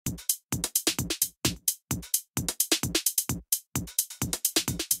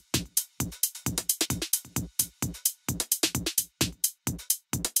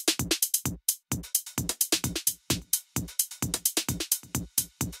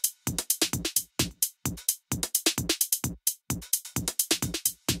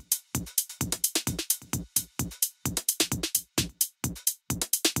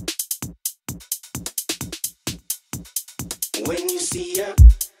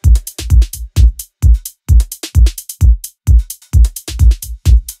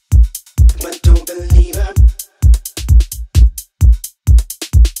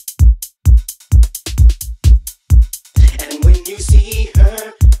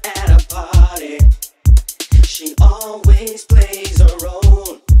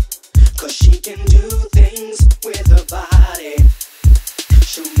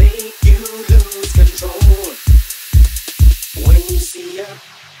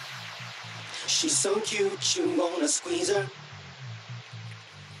She's so cute, you wanna squeeze her,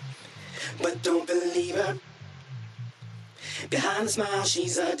 but don't believe her. Behind the smile,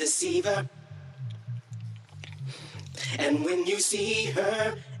 she's a deceiver. And when you see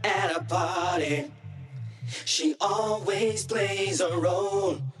her at a party, she always plays a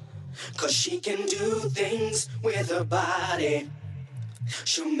role, 'cause she can do things with her body.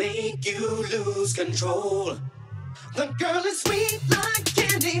 She'll make you lose control. The girl is sweet like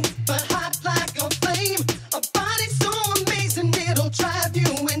candy, but hot like a flame. A body so amazing, it'll drive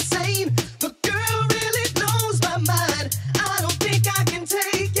you insane. The girl really blows my mind. I don't think I can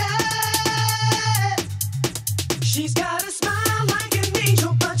take it. She's got a smile like an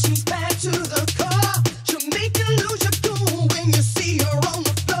angel, but she's bad to the core. She'll make you lose your cool when you see her on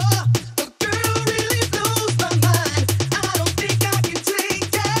the floor. The girl really blows my mind. I don't think I can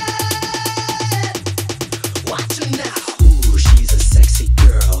take it. Watch her now. Ooh, she's a sexy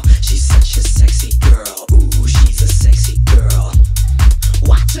girl. She's such a sexy girl. Ooh, she's a sexy girl.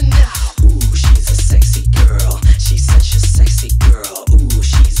 Watch her now. Ooh, she's a sexy girl. She's such a sexy girl. Ooh,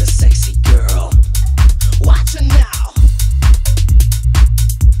 she's a sexy girl. Watch her now.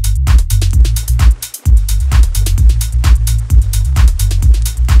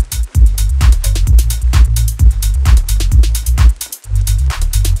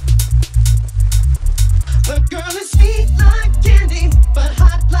 The girl is sweet like candy, but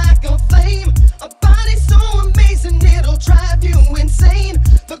hot like a flame. A body so amazing, it'll drive you insane.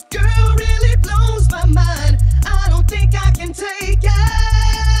 The girl really blows my mind. I don't think I can take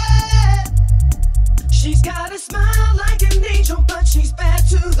it. She's got a smile like an angel, but she's bad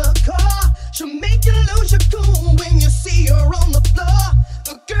to the core. She'll make you lose your cool when you see her on the floor.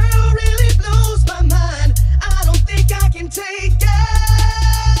 The girl really blows my mind. I don't think I can take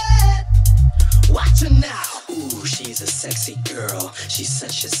it. Watch her now. Ooh, she's a sexy girl. She's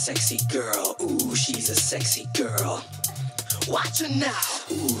such a sexy girl. Ooh, she's a sexy girl. Watch her now.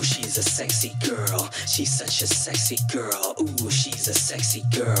 Ooh, she's a sexy girl. She's such a sexy girl. Ooh, she's a sexy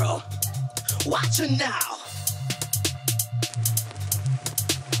girl. Watch her now.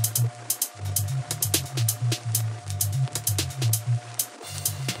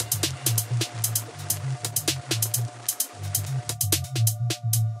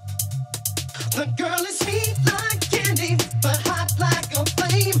 The girl is sweet like candy, but hot like a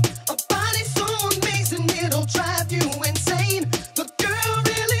flame. A body so amazing, it'll drive you insane. The girl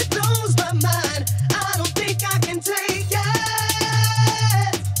really blows my mind. I don't think I can take it.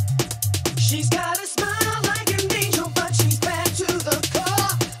 She's got a smile like an angel, but she's bad to the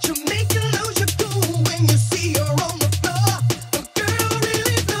core. She'll make you lose your cool when you see her on the floor. The girl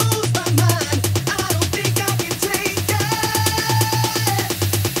really blows my mind. I don't think I can take it.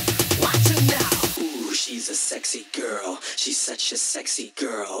 Watch her now. Ooh, she's a sexy girl. She's such a sexy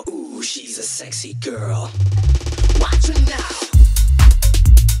girl. Ooh, she's a sexy girl. Watch her now.